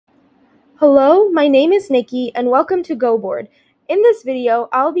Hello, my name is Nikki and welcome to GoBoard. In this video,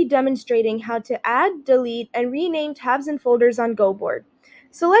 I'll be demonstrating how to add, delete, and rename tabs and folders on GoBoard.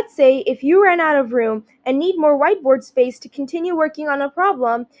 So let's say if you ran out of room and need more whiteboard space to continue working on a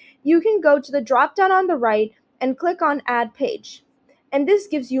problem, you can go to the drop-down on the right and click on Add Page. And this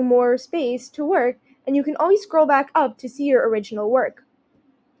gives you more space to work, and you can always scroll back up to see your original work.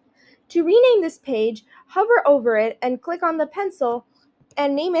 To rename this page, hover over it and click on the pencil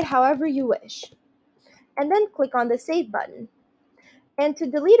and name it however you wish. And then click on the Save button. And to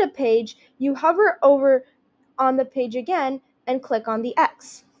delete a page, you hover over on the page again and click on the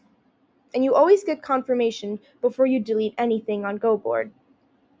X. And you always get confirmation before you delete anything on GoBoard.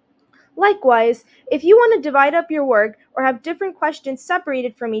 Likewise, if you want to divide up your work or have different questions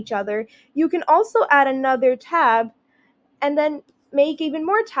separated from each other, you can also add another tab and then make even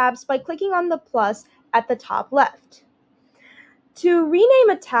more tabs by clicking on the plus at the top left. To rename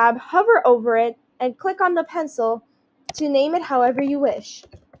a tab, hover over it and click on the pencil to name it however you wish.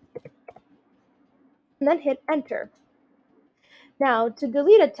 And then hit Enter. Now, to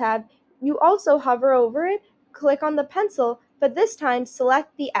delete a tab, you also hover over it, click on the pencil, but this time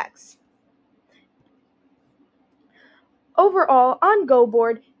select the X. Overall, on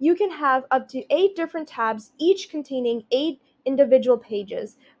GoBoard, you can have up to 8 different tabs, each containing 8 individual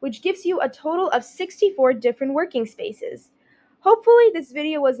pages, which gives you a total of 64 different working spaces. Hopefully, this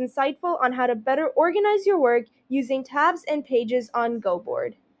video was insightful on how to better organize your work using tabs and pages on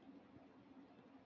GoBoard.